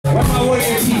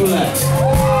white people at?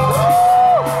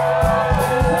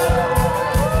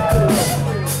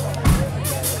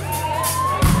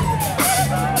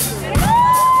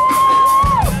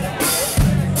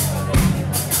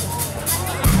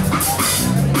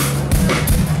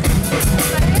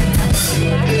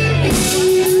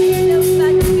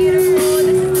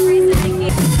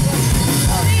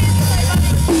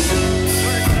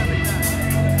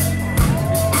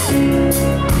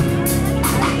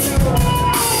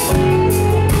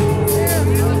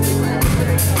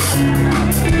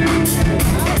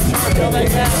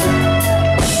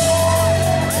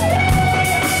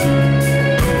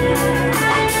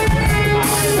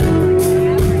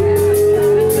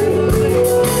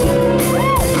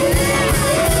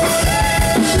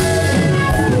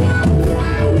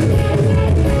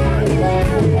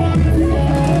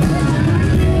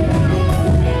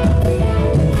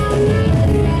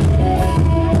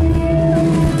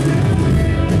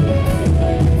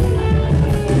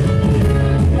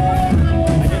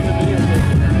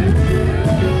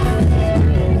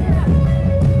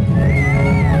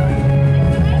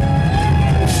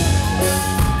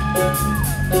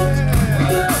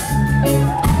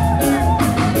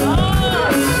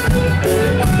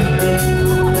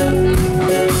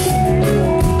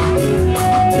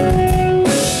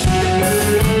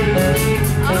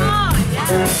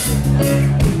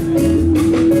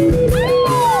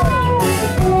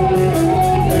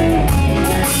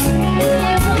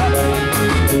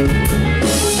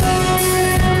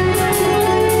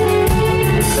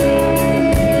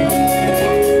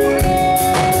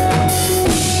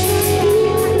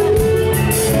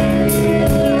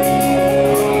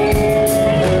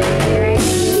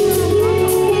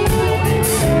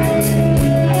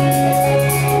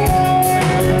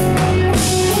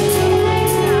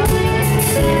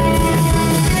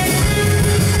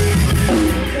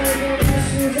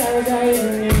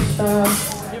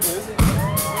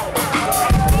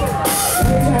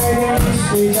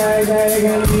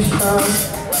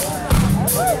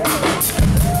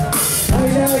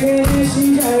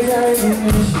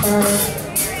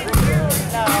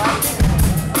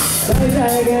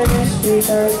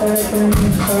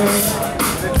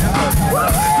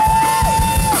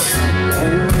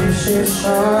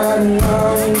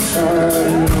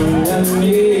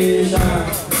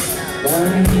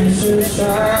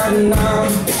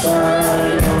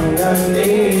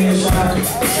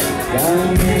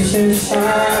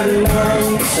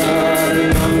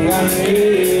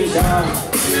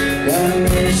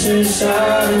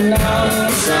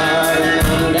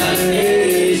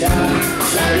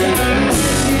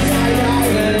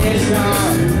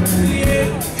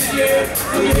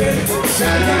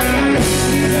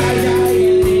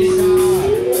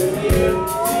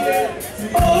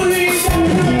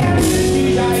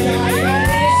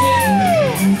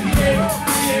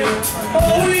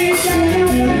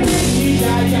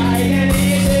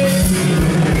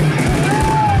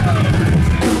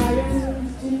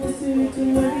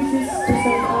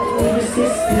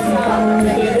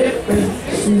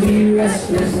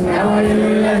 Restless, now I am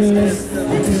relentless. I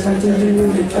just want to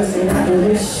do the trust and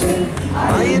abolition.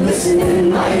 Are you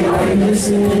listening? Are you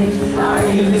listening? Are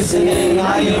you listening?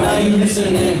 Are you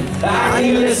listening? Are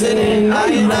you listening? Are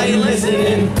you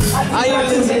listening? Are you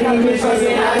listening? Because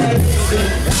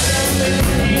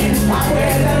I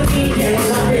wear Latino,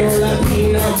 I feel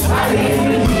Latino. I live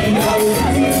in Hilo.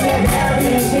 The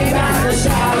Caribbean, we got the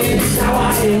stallion. Now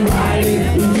I am riding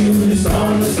into the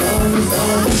storm, the storm, the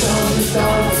storm, the storm, the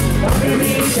storm.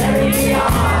 Carry me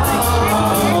out.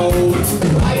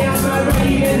 I am a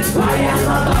raven, I am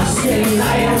a buckskin,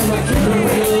 I am a killer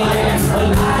whale, I am a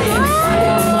lion, I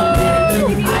am a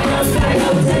panther, I am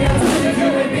coyote, I'm a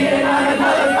human being on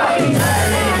another fucking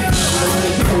journey. I'm on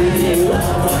a journey,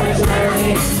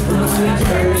 I'm on a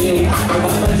journey, I'm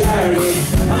on a journey,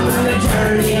 I'm on a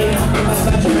journey, I'm on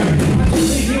a journey. I'm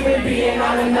just a human being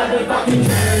on another fucking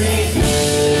journey.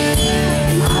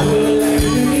 I will learn to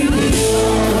be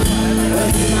peaceful.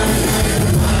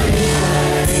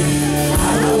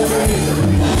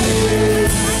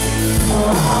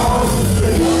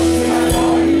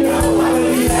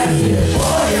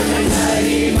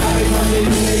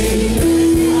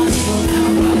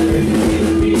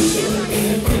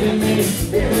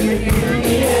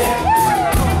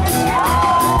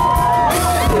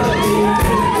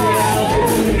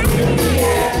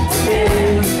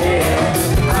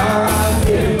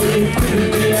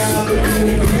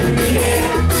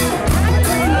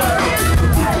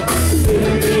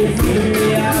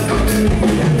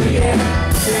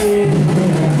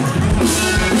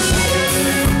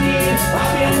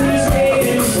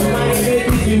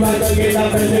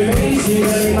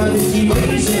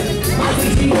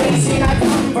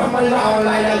 belong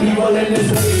like the people in this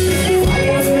place. I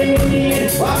am an Indian,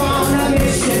 I'm on a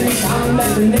mission. I'm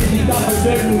definitely got a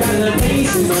certain kind of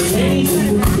nation.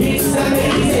 It's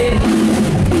amazing.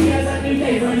 Here's a new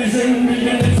day for this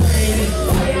indigenous training.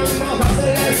 I am a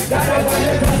hustler, gotta find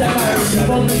the customers.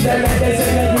 People need the letters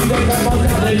and the people come on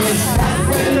intelligence. That's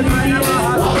when the beauty is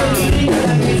all the meaning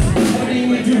elements. Everything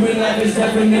we do in life is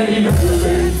definitely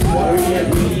relevant. Warrior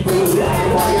people,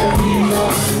 warrior people,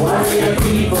 warrior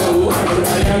people,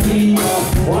 warrior people,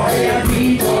 warrior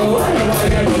people,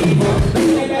 warrior people.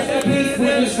 The best of peace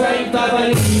with the strength of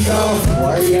an eagle.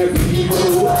 Warrior people,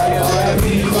 warrior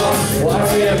people,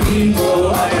 warrior people,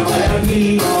 warrior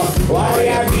people,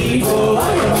 warrior people,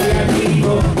 warrior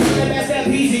people. The best of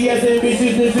peace, yes, and this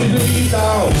is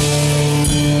lethal.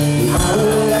 I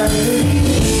will learn to be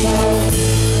peaceful,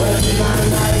 but in my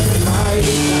life is my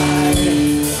side.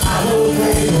 I will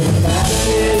pray for the best.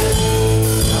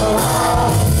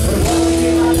 But only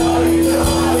if I know you know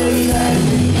I really like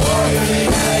you. Warrior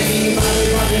mentality, my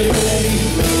responsibility.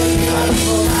 My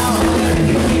people now, I'm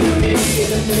feeling me,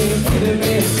 feeling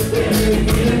me,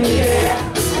 feeling me, yeah.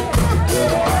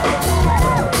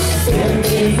 Feeling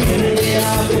me,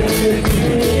 I'm feeling me,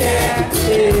 yeah,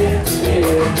 yeah.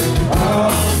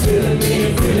 Oh, feeling me,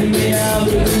 I'm feeling me, yeah. Oh,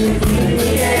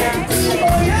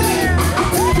 yeah.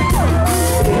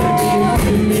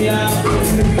 Feeling me, I'm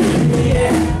feeling me,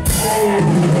 yeah.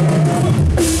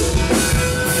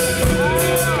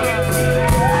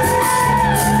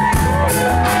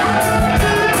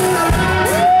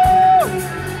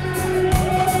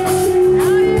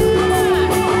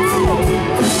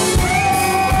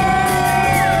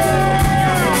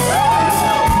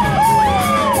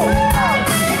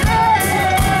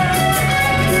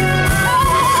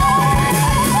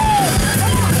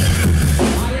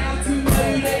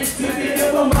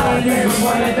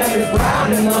 One of them is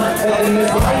brown and one of them is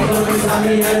white. All the time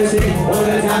he had to sing, all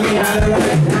the time he had to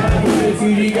write. Now I put the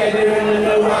two together and I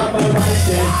know I'm a right.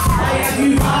 I have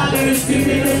two fathers, two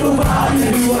little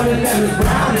fathers. One of them is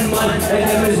brown and one of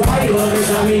them is white. All the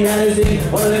time he had to sing,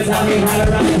 all the time he had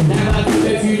to write. Now I put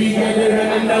the two together and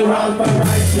I know I'm a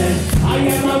right. I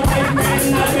am a white man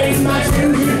and I raise my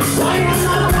children. I am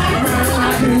a black man and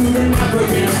I do an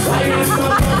African. I am a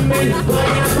woman, I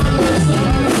am a Muslim.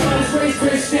 Straight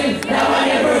Christian, now I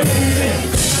never believe it.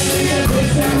 I need a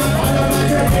Christian, I follow my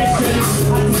traditions.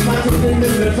 I teach my children in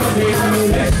the country, I'm a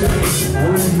lesson.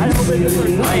 I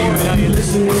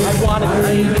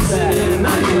ain't listening, I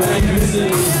ain't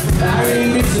listening. I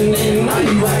ain't listening, I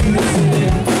ain't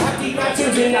listening. I keep my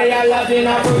children, I love and I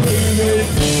forgive it.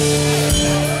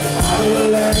 I will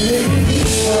learn to be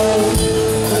peaceful,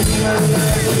 but my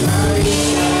life is my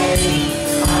life.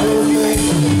 I will pray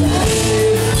for the best.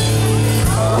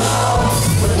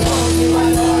 But only if I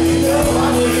know you know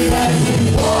I'm really bad.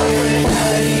 Warrior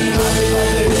mentality, my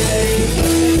responsibility.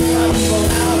 My people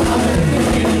now, I'm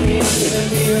feeling me, feeling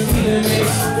me,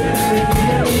 yeah.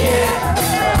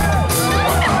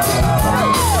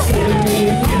 Feeling me,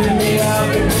 I'm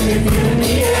feeling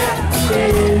me, yeah. Feeling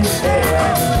me,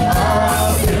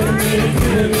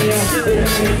 I'm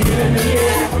feeling me,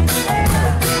 yeah.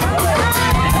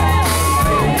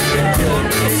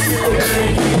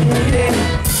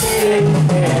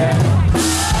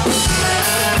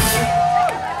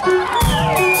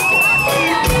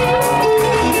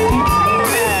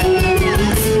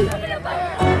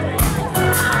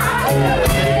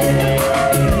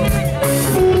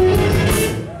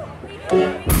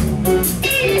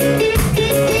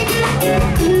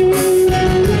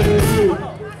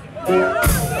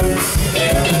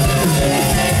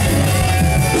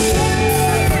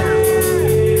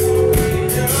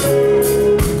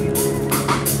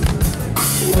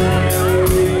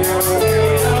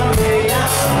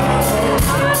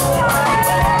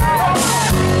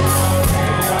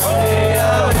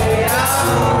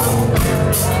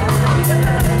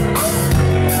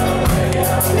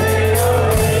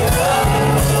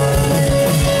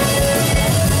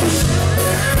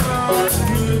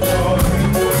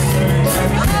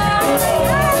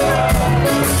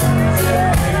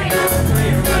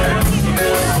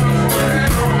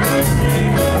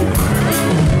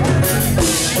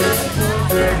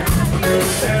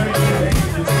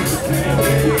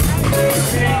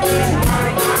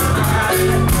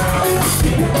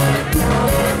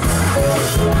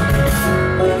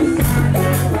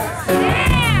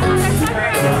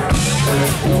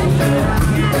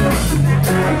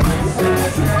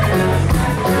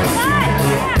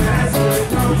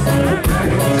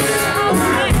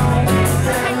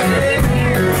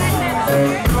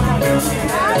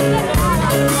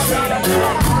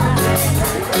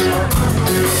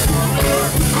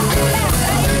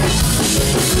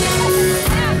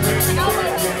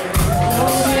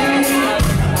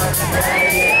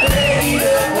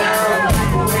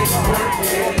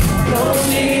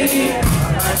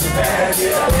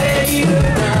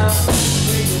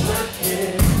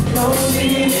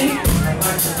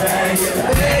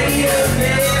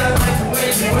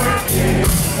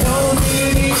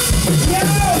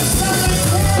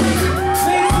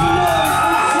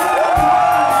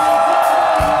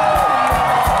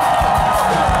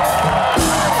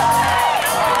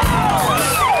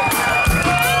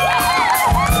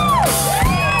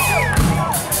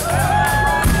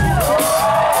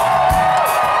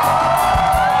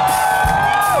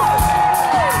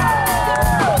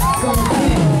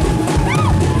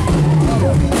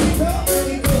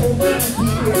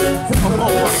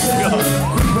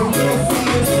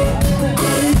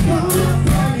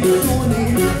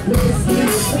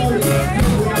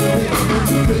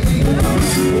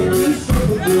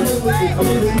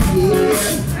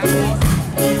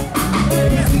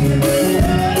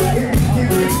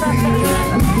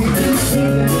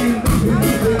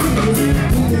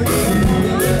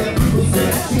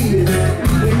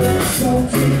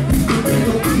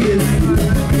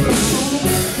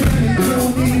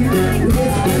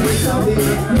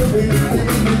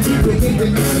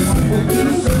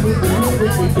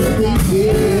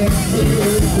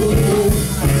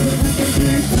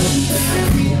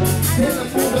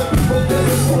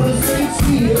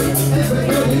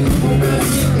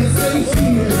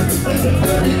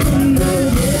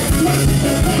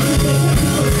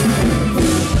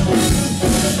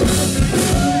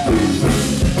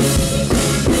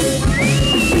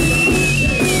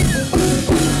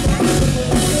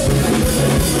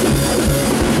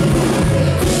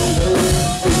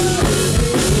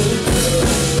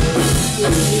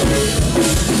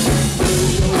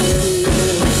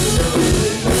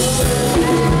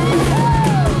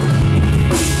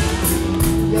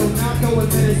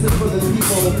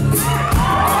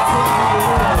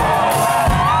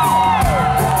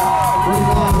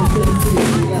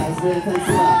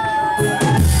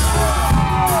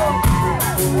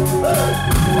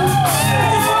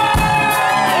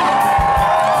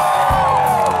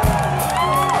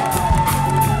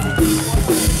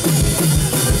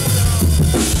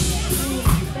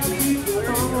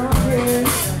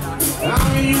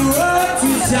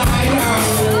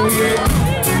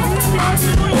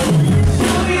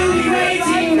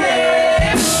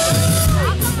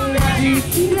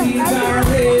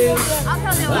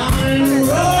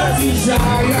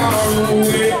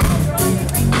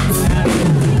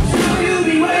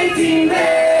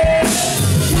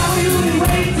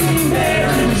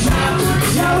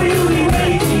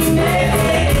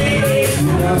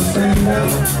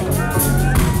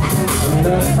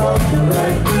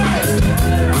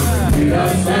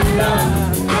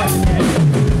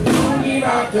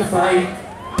 To fight,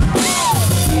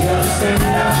 we don't stand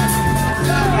up,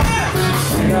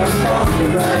 we don't walk the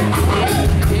right,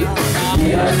 we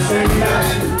don't stand up,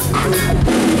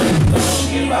 don't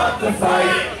give up the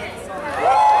fight.